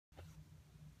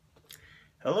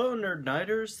Hello Nerd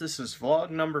Nighters, this is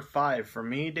vlog number 5 for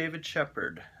me, David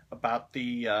Sheppard, about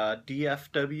the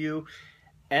DFW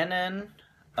NN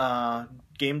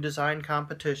game design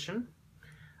competition.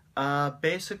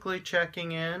 Basically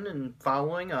checking in and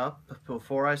following up.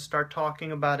 Before I start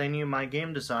talking about any of my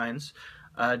game designs,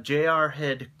 JR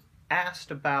had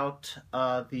asked about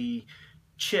the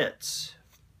chits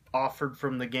offered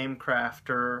from the Game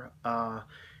Crafter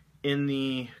in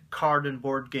the card and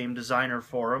board game designer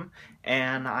forum,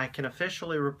 and I can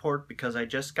officially report, because I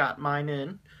just got mine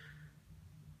in,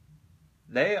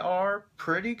 they are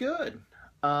pretty good.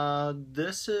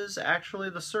 This is actually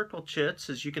the circle chits.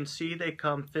 As you can see, they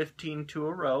come 15 to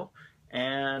a row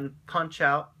and punch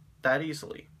out that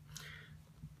easily.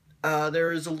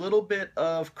 There is a little bit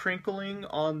of crinkling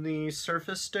on the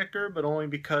surface sticker, but only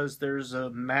because there's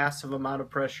a massive amount of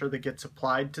pressure that gets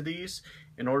applied to these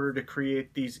in order to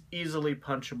create these easily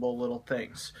punchable little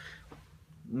things.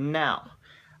 Now,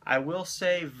 I will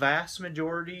say vast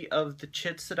majority of the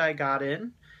chits that I got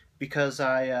in, because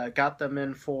I got them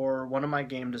in for one of my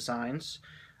game designs,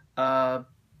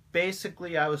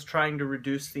 basically I was trying to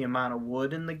reduce the amount of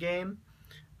wood in the game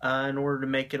in order to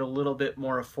make it a little bit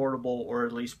more affordable, or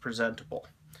at least presentable.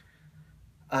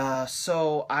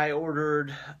 So I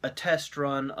ordered a test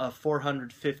run of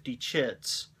 450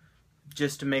 chits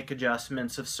just to make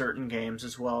adjustments of certain games,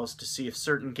 as well as to see if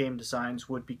certain game designs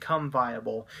would become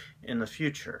viable in the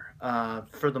future.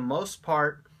 For the most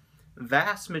part,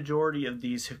 vast majority of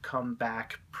these have come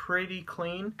back pretty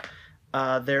clean.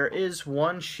 There is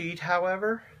one sheet,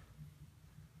 however,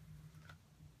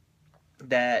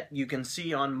 that you can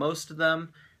see on most of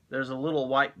them. There's a little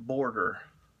white border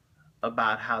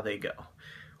about how they go.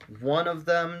 One of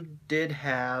them did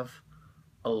have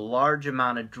a large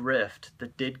amount of drift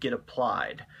that did get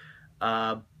applied,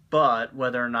 but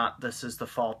whether or not this is the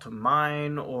fault of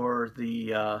mine or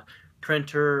the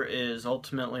printer is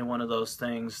ultimately one of those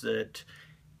things that,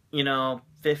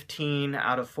 15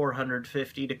 out of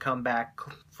 450 to come back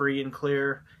free and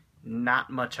clear,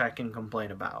 not much I can complain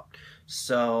about.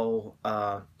 So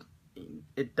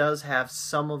it does have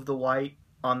some of the white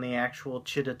on the actual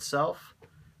chit itself,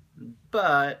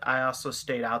 but I also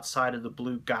stayed outside of the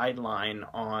blue guideline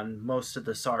on most of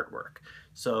this artwork.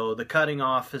 So the cutting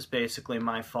off is basically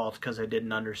my fault because I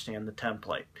didn't understand the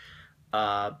template.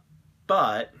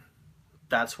 But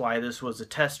that's why this was a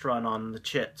test run on the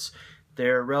chits.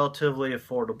 They're relatively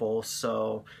affordable,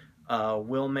 so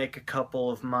will make a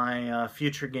couple of my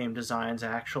future game designs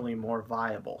actually more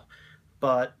viable.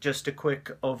 But just a quick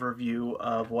overview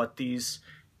of what these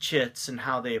chits and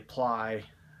how they apply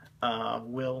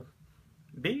will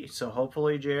be. So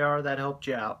hopefully, JR, that helped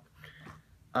you out.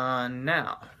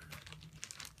 Now,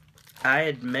 I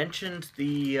had mentioned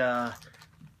the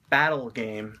battle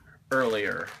game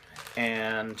earlier,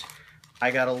 and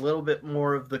I got a little bit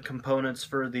more of the components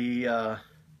for the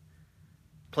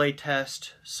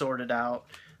playtest sorted out,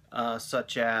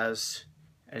 such as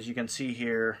you can see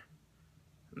here,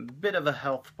 a bit of a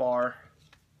health bar.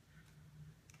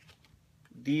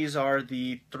 These are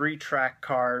the 3-track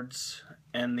cards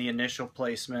and the initial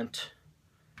placement.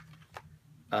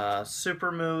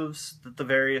 Super moves that the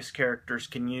various characters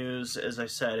can use. As I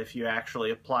said, if you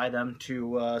actually apply them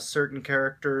to certain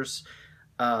characters,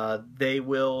 they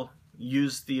will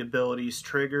use the abilities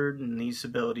triggered, and these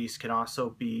abilities can also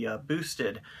be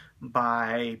boosted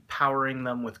by powering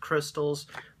them with crystals.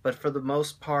 But for the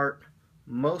most part,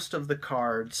 most of the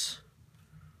cards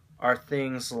are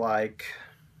things like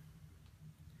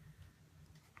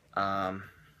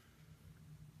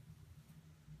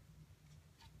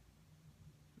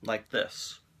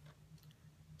this.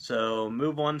 So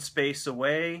move 1 space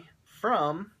away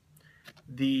from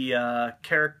the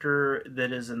character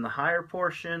that is in the higher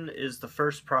portion is the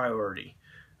first priority.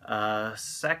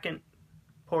 Second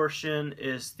portion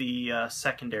is the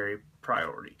secondary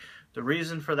priority. The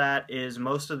reason for that is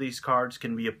most of these cards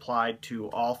can be applied to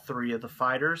all 3 of the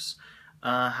fighters.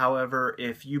 However,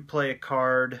 if you play a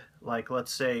card, like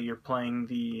let's say you're playing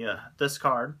this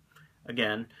card,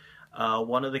 again,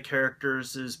 one of the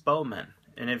characters is Bowman.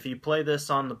 And if you play this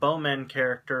on the Bowman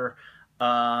character,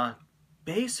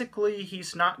 basically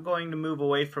he's not going to move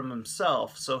away from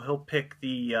himself, so he'll pick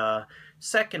the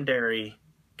secondary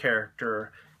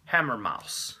character, Hammer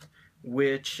Mouse,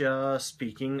 which,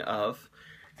 speaking of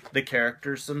the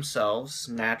characters themselves,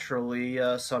 naturally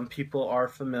some people are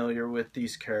familiar with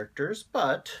these characters,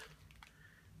 but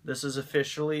this is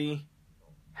officially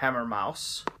Hammer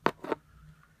Mouse,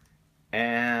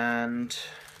 and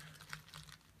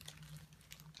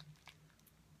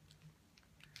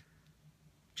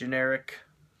generic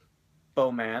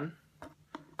Bowman.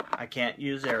 I can't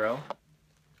use arrow.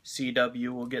 CW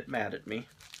will get mad at me.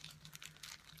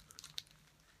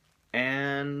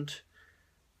 And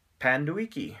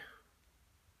Panduiki,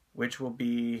 which will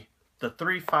be the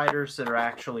 3 fighters that are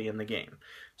actually in the game.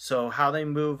 So how they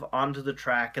move onto the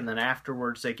track, and then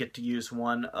afterwards they get to use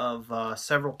one of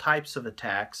several types of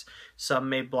attacks. Some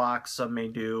may block, some may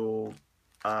do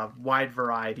a wide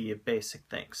variety of basic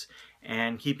things.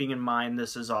 And keeping in mind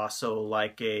this is also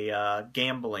like a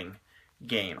gambling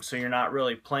game. So you're not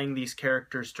really playing these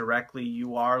characters directly,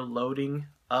 you are loading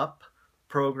up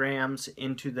programs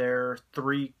into their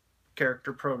 3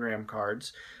 character program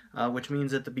cards, which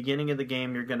means at the beginning of the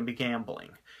game you're going to be gambling.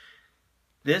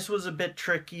 This was a bit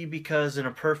tricky because in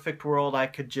a perfect world I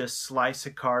could just slice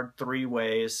a card 3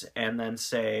 ways and then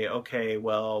say, okay,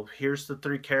 well, here's the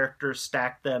 3 characters,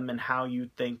 stack them and how you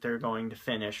think they're going to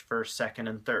finish first, second,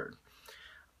 and third.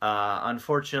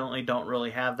 Unfortunately, don't really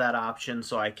have that option,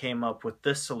 so I came up with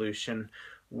this solution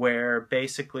where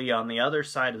basically on the other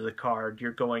side of the card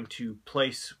you're going to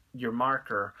place your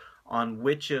marker on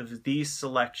which of these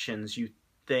selections you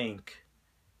think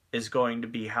is going to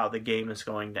be how the game is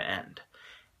going to end.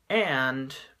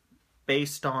 And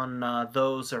based on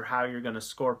those are how you're going to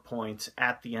score points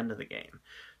at the end of the game.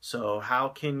 So how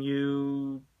can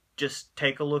you just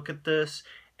take a look at this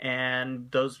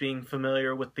and those being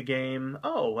familiar with the game,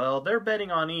 oh, well, they're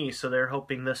betting on E, so they're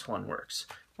hoping this one works.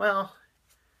 Well,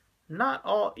 not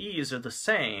all E's are the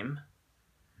same.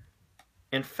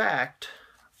 In fact,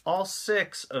 all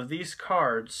 6 of these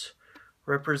cards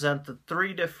represent the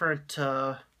 3 different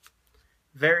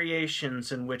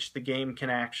variations in which the game can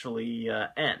actually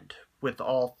end with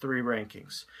all 3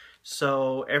 rankings.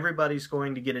 So everybody's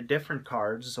going to get a different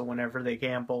card, so whenever they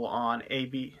gamble on A,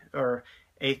 B, or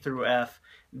A through F,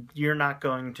 you're not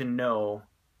going to know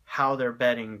how they're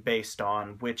betting based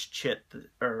on which chit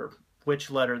or which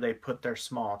letter they put their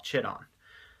small chit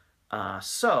on.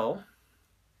 So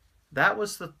that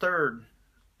was the 3rd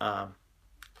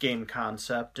game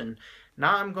concept, and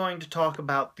now I'm going to talk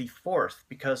about the 4th,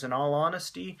 because in all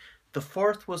honesty, the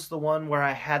 4th was the one where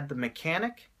I had the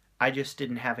mechanic, I just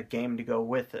didn't have a game to go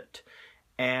with it.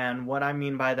 And what I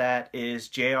mean by that is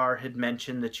JR had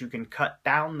mentioned that you can cut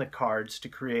down the cards to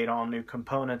create all new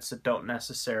components that don't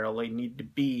necessarily need to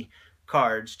be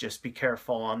cards, just be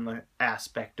careful on the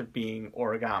aspect of being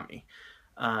origami.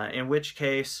 In which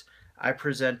case, I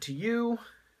present to you...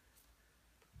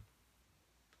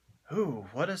 Ooh,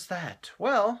 what is that?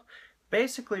 Well,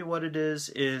 basically what it is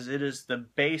it is the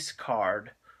base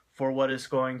card for what is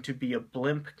going to be a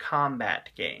blimp combat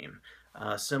game.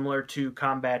 Similar to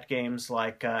combat games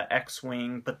like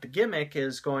X-Wing, but the gimmick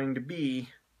is going to be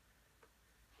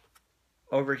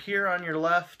over here on your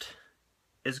left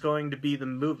is going to be the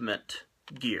movement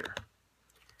gear.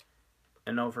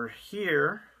 And over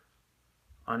here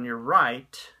on your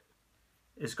right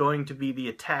is going to be the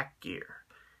attack gear.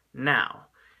 Now,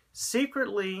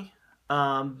 secretly,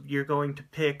 you're going to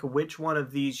pick which one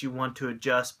of these you want to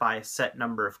adjust by a set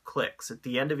number of clicks. At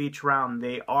the end of each round,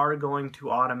 they are going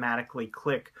to automatically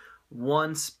click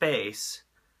 1 space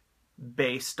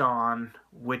based on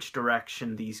which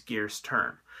direction these gears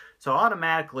turn. So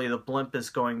automatically, the blimp is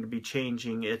going to be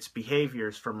changing its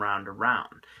behaviors from round to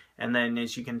round. And then,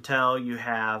 as you can tell, you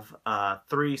have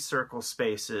 3 circle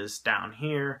spaces down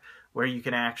here where you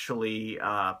can actually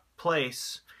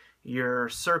place your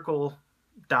circle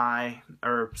die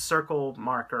or circle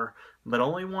marker, but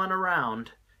only one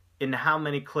around, in how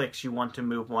many clicks you want to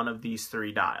move one of these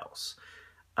 3 dials.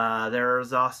 There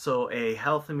is also a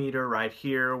health meter right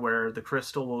here where the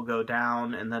crystal will go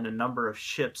down, and then a number of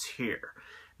ships here.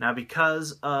 Now,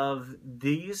 because of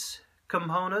these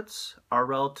components are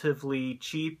relatively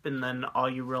cheap, and then all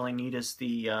you really need is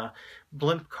the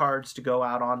blimp cards to go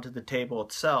out onto the table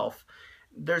itself,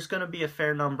 there's going to be a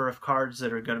fair number of cards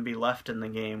that are going to be left in the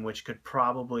game which could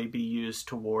probably be used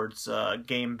towards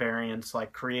game variants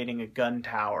like creating a gun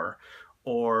tower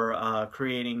or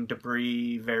creating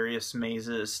debris, various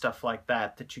mazes, stuff like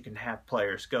that that you can have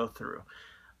players go through.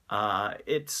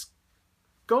 It's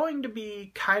going to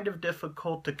be kind of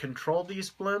difficult to control these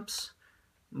blimps,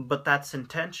 but that's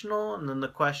intentional, and then the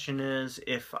question is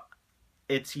if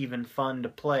it's even fun to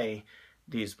play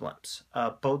these blimps.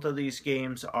 Both of these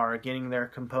games are getting their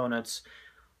components,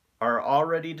 are all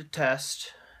ready to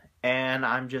test, and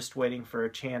I'm just waiting for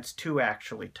a chance to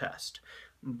actually test.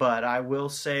 But I will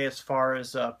say, as far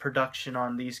as production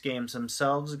on these games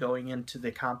themselves going into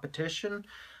the competition,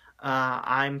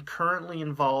 I'm currently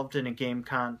involved in a game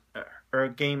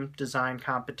design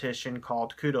competition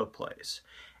called Kudo Plays,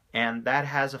 and that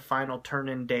has a final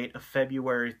turn-in date of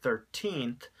February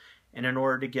 13th. And in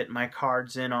order to get my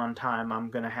cards in on time, I'm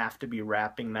going to have to be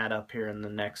wrapping that up here in the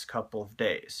next couple of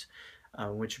days.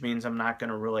 Which means I'm not going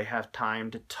to really have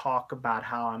time to talk about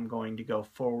how I'm going to go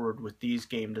forward with these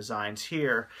game designs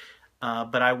here,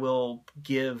 but I will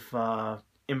give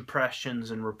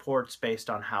impressions and reports based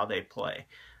on how they play.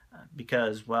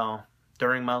 Because, well,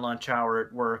 during my lunch hour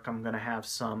at work, I'm going to have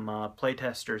some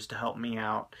playtesters to help me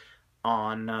out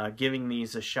on giving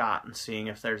these a shot and seeing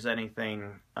if there's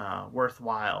anything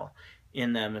worthwhile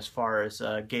in them as far as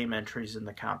game entries in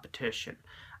the competition.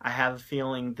 I have a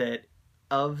feeling that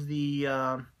of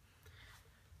the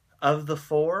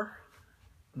four,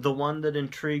 the one that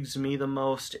intrigues me the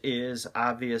most is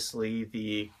obviously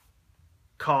the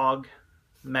cog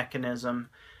mechanism,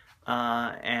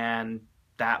 and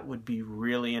that would be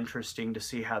really interesting to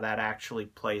see how that actually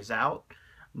plays out.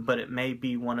 But it may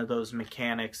be one of those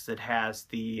mechanics that has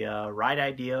the right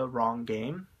idea, wrong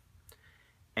game,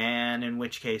 and in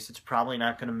which case it's probably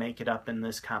not going to make it up in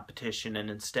this competition and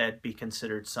instead be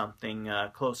considered something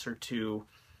closer to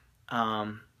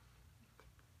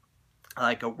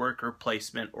like a worker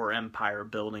placement or empire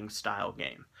building style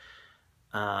game.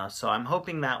 So I'm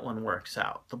hoping that one works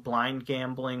out. The blind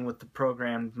gambling with the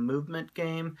programmed movement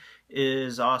game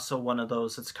is also one of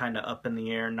those that's kind of up in the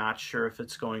air, not sure if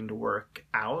it's going to work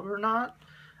out or not.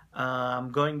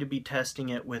 I'm going to be testing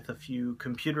it with a few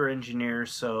computer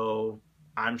engineers, so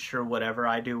I'm sure whatever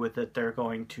I do with it, they're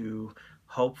going to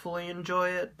hopefully enjoy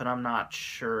it, but I'm not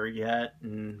sure yet.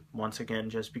 And once again,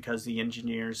 just because the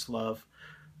engineers love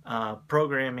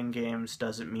programming games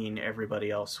doesn't mean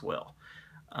everybody else will.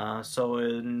 So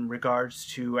in regards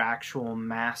to actual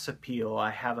mass appeal,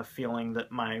 I have a feeling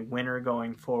that my winner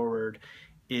going forward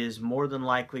is more than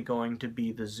likely going to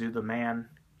be the Zoo the Man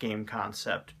game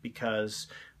concept, because,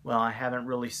 well, I haven't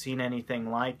really seen anything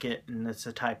like it, and it's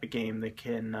a type of game that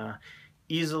can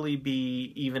easily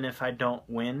be, even if I don't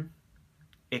win,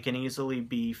 it can easily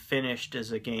be finished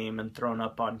as a game and thrown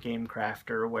up on Game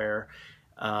Crafter, where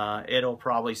it'll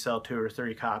probably sell 2 or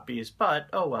 3 copies, but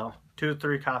oh well, 2 or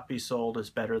 3 copies sold is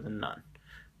better than none.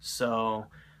 So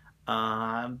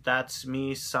that's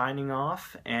me signing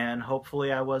off, and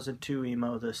hopefully I wasn't too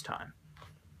emo this time.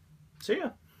 See ya.